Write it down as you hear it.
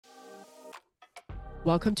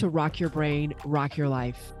Welcome to Rock Your Brain, Rock Your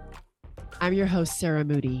Life. I'm your host, Sarah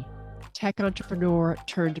Moody, tech entrepreneur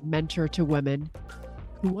turned mentor to women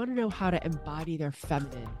who want to know how to embody their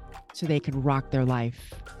feminine so they can rock their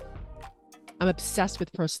life. I'm obsessed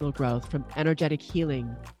with personal growth, from energetic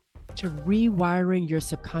healing to rewiring your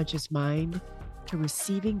subconscious mind to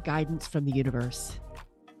receiving guidance from the universe.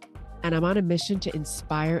 And I'm on a mission to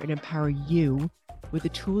inspire and empower you with the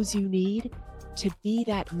tools you need to be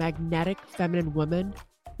that magnetic feminine woman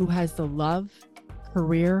who has the love,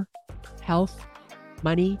 career, health,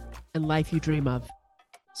 money, and life you dream of.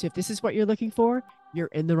 So if this is what you're looking for, you're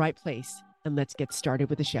in the right place. And let's get started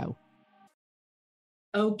with the show.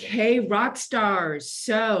 Okay, rock stars.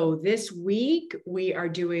 So this week we are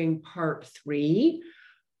doing part 3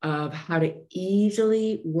 of how to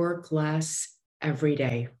easily work less every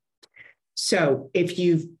day. So if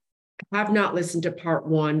you have not listened to part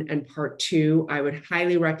 1 and part 2, I would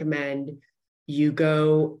highly recommend you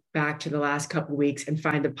go back to the last couple of weeks and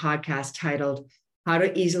find the podcast titled How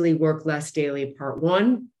to Easily Work Less Daily, part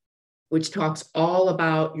 1, which talks all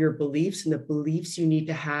about your beliefs and the beliefs you need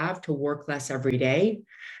to have to work less every day.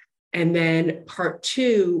 And then part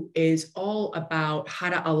 2 is all about how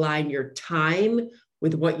to align your time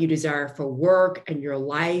with what you desire for work and your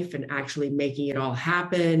life and actually making it all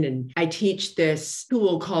happen. And I teach this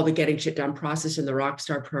tool called the Getting Shit Done process in the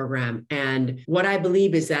Rockstar program. And what I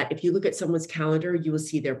believe is that if you look at someone's calendar, you will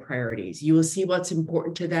see their priorities. You will see what's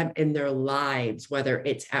important to them in their lives, whether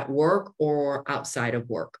it's at work or outside of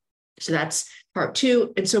work. So that's part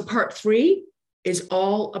 2. And so part 3 is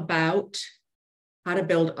all about how to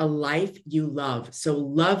build a life you love. So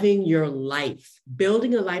loving your life,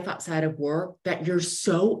 building a life outside of work that you're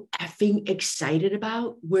so effing excited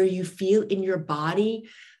about, where you feel in your body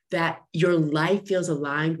that your life feels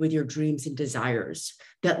aligned with your dreams and desires,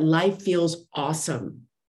 that life feels awesome.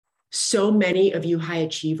 So many of you high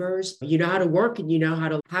achievers, you know how to work and you know how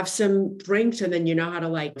to have some drinks and then you know how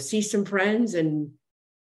to see some friends and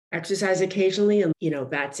exercise occasionally. And,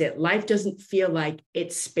 that's it. Life doesn't feel like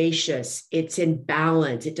it's spacious. It's in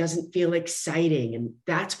balance. It doesn't feel exciting. And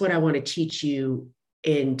that's what I want to teach you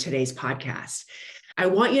in today's podcast. I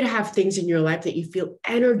want you to have things in your life that you feel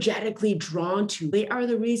energetically drawn to. They are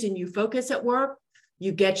the reason you focus at work,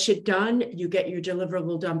 you get shit done, you get your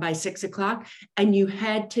deliverable done by 6 o'clock, and you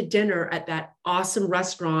head to dinner at that awesome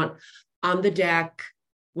restaurant on the deck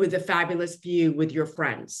with a fabulous view with your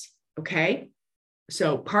friends. Okay.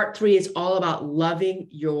 So part 3 is all about loving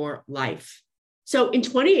your life. So in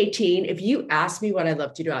 2018, if you asked me what I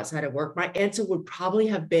love to do outside of work, my answer would probably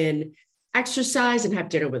have been exercise and have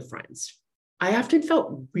dinner with friends. I often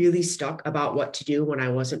felt really stuck about what to do when I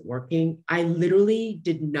wasn't working. I literally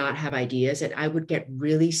did not have ideas, and I would get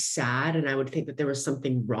really sad and I would think that there was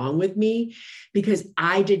something wrong with me because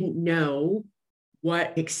I didn't know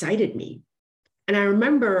what excited me. And I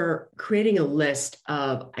remember creating a list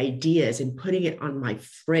of ideas and putting it on my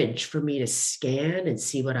fridge for me to scan and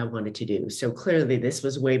see what I wanted to do. So clearly, this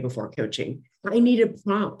was way before coaching. I needed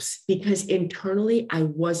prompts because internally, I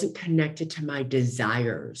wasn't connected to my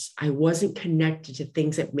desires. I wasn't connected to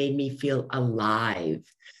things that made me feel alive.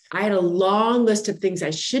 I had a long list of things I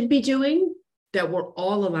should be doing that were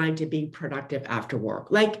all aligned to being productive after work,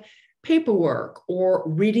 like paperwork or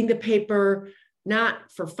reading the paper,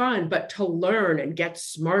 not for fun, but to learn and get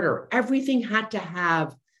smarter. Everything had to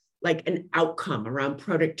have an outcome around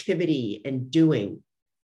productivity and doing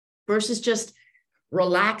versus just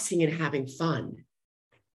relaxing and having fun.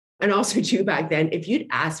 And also too, back then, if you'd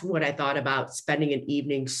asked me what I thought about spending an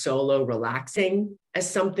evening solo relaxing as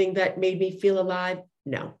something that made me feel alive,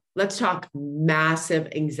 no. Let's talk massive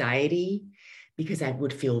anxiety because I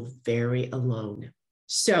would feel very alone.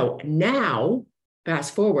 So now,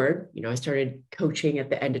 fast forward, I started coaching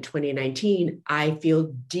at the end of 2019. I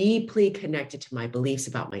feel deeply connected to my beliefs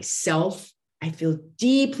about myself. I feel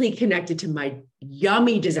deeply connected to my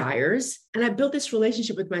yummy desires. And I built this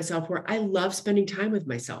relationship with myself where I love spending time with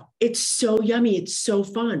myself. It's so yummy. It's so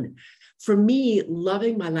fun. For me,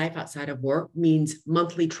 loving my life outside of work means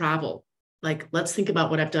monthly travel. Let's think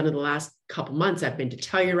about what I've done in the last couple months. I've been to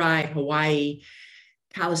Telluride, Hawaii,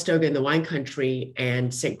 Calistoga in the wine country,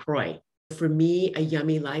 and St. Croix. For me, a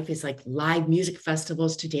yummy life is like live music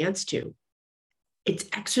festivals to dance to. It's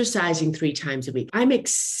exercising 3 times a week. I'm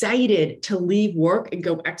excited to leave work and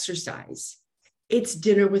go exercise. It's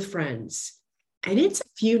dinner with friends. And it's a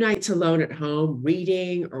few nights alone at home,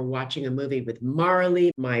 reading or watching a movie with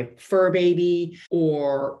Marley, my fur baby,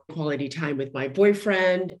 or quality time with my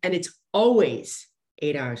boyfriend. And it's always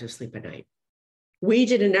 8 hours of sleep a night. We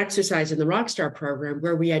did an exercise in the Rockstar program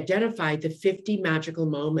where we identified the 50 magical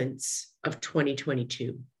moments of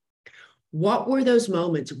 2022. What were those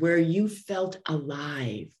moments where you felt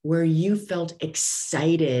alive, where you felt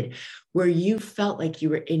excited, where you felt like you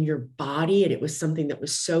were in your body and it was something that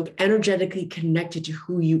was so energetically connected to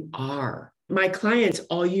who you are? My clients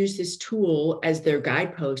all use this tool as their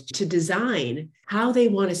guidepost to design how they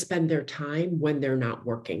want to spend their time when they're not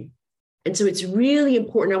working. And so it's really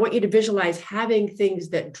important. I want you to visualize having things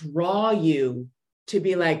that draw you to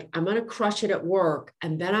be like, I'm going to crush it at work,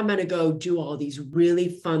 and then I'm going to go do all these really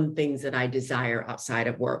fun things that I desire outside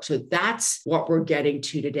of work. So that's what we're getting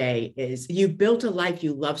to today is you built a life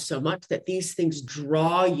you love so much that these things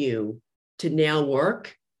draw you to nail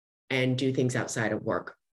work and do things outside of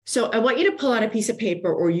work. So I want you to pull out a piece of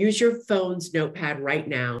paper or use your phone's notepad right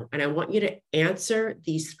now. And I want you to answer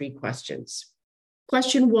these 3 questions.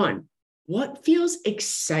 Question 1, what feels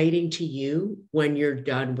exciting to you when you're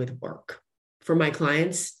done with work? For my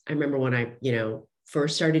clients, I remember when I,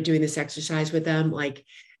 first started doing this exercise with them, like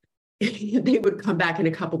they would come back in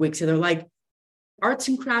a couple of weeks and they're like, arts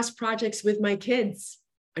and crafts projects with my kids.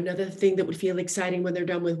 Another thing that would feel exciting when they're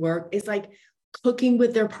done with work is like cooking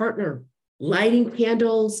with their partner, lighting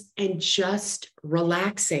candles and just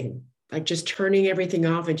relaxing, like just turning everything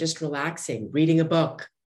off and just relaxing, reading a book,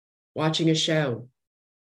 watching a show.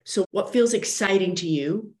 So what feels exciting to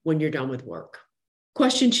you when you're done with work?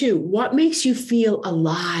 Question 2, what makes you feel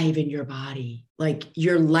alive in your body? Like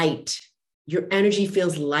you're light, your energy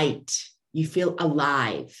feels light, you feel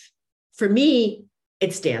alive. For me,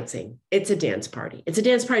 it's dancing. It's a dance party. It's a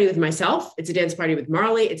dance party with myself. It's a dance party with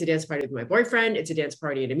Marley. It's a dance party with my boyfriend. It's a dance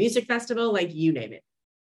party at a music festival, like you name it.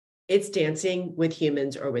 It's dancing with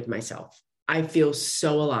humans or with myself. I feel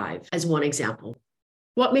so alive as one example.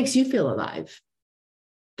 What makes you feel alive?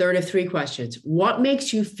 Third of 3 questions. What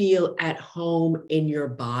makes you feel at home in your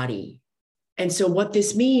body? And so what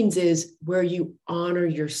this means is where you honor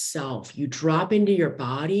yourself. You drop into your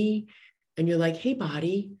body and you're like, hey,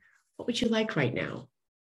 body, what would you like right now?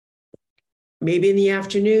 Maybe in the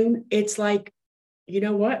afternoon, it's like, you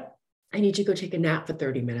know what? I need to go take a nap for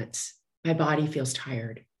 30 minutes. My body feels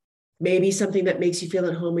tired. Maybe something that makes you feel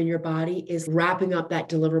at home in your body is wrapping up that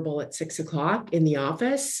deliverable at 6 o'clock in the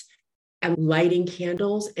office and lighting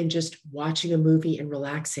candles and just watching a movie and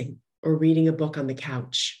relaxing, or reading a book on the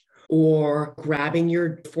couch, or grabbing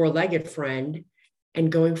your 4-legged friend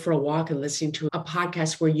and going for a walk and listening to a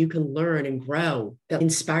podcast where you can learn and grow that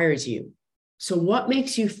inspires you. So what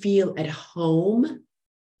makes you feel at home,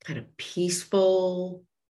 kind of peaceful,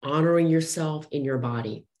 honoring yourself in your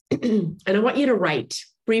body? And I want you to write.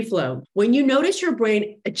 Free flow. When you notice your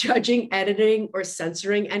brain judging, editing, or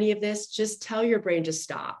censoring any of this, just tell your brain to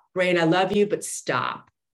stop. Brain, I love you, but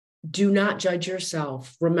stop. Do not judge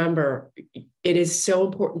yourself. Remember, it is so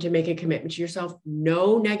important to make a commitment to yourself.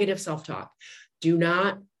 No negative self-talk. Do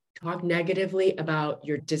not talk negatively about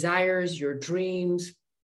your desires, your dreams.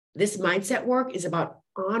 This mindset work is about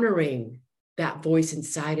honoring that voice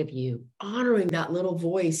inside of you, honoring that little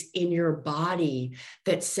voice in your body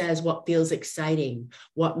that says what feels exciting,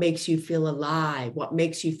 what makes you feel alive, what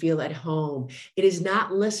makes you feel at home. It is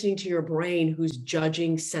not listening to your brain who's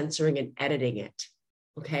judging, censoring, and editing it.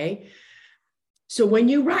 Okay. So when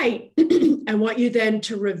you write, I want you then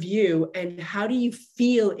to review, and how do you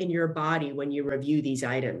feel in your body when you review these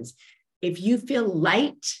items? If you feel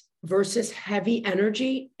light versus heavy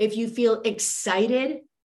energy, if you feel excited,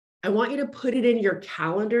 I want you to put it in your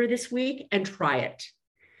calendar this week and try it.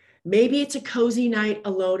 Maybe it's a cozy night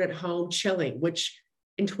alone at home chilling, which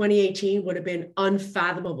in 2018 would have been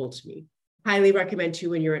unfathomable to me. Highly recommend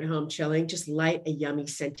too, when you're at home chilling, just light a yummy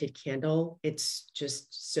scented candle. It's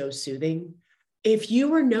just so soothing. If you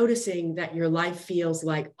were noticing that your life feels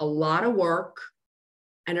like a lot of work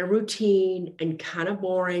and a routine and kind of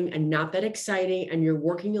boring and not that exciting, and you're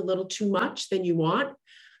working a little too much than you want,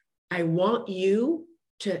 I want you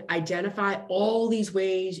to identify all these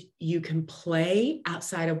ways you can play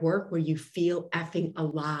outside of work where you feel effing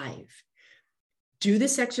alive. Do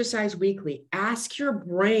this exercise weekly. Ask your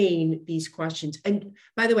brain these questions. And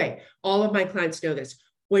by the way, all of my clients know this.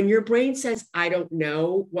 When your brain says, I don't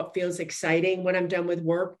know what feels exciting when I'm done with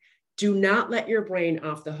work, do not let your brain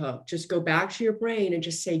off the hook. Just go back to your brain and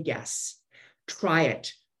just say yes. Try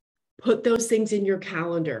it. Put those things in your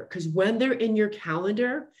calendar, because when they're in your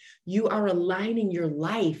calendar, you are aligning your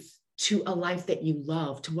life to a life that you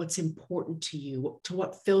love, to what's important to you, to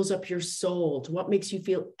what fills up your soul, to what makes you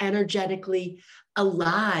feel energetically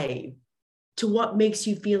alive, to what makes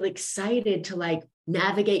you feel excited to like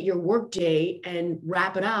navigate your workday and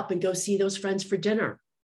wrap it up and go see those friends for dinner.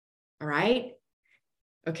 All right?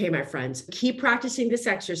 Okay, my friends, keep practicing this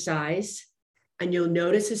exercise, and you'll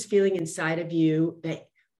notice this feeling inside of you that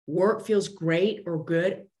work feels great or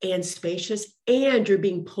good and spacious, and you're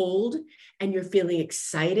being pulled and you're feeling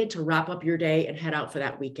excited to wrap up your day and head out for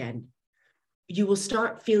that weekend. You will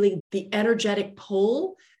start feeling the energetic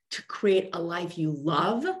pull to create a life you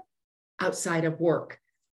love outside of work.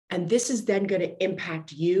 And this is then going to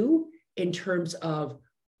impact you in terms of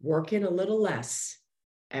working a little less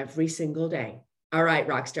every single day. All right,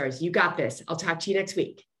 rock stars, you got this. I'll talk to you next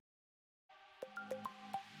week.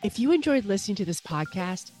 If you enjoyed listening to this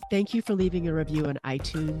podcast, thank you for leaving a review on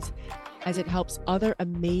iTunes, as it helps other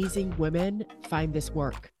amazing women find this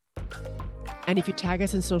work. And if you tag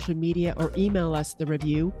us on social media or email us the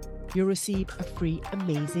review, you'll receive a free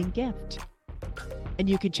amazing gift. And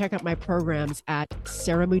you can check out my programs at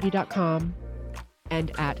sarahmoody.com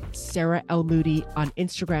and at Sarah L. Moody on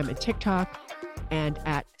Instagram and TikTok, and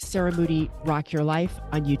at Sarah Moody Rock Your Life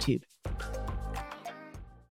on YouTube.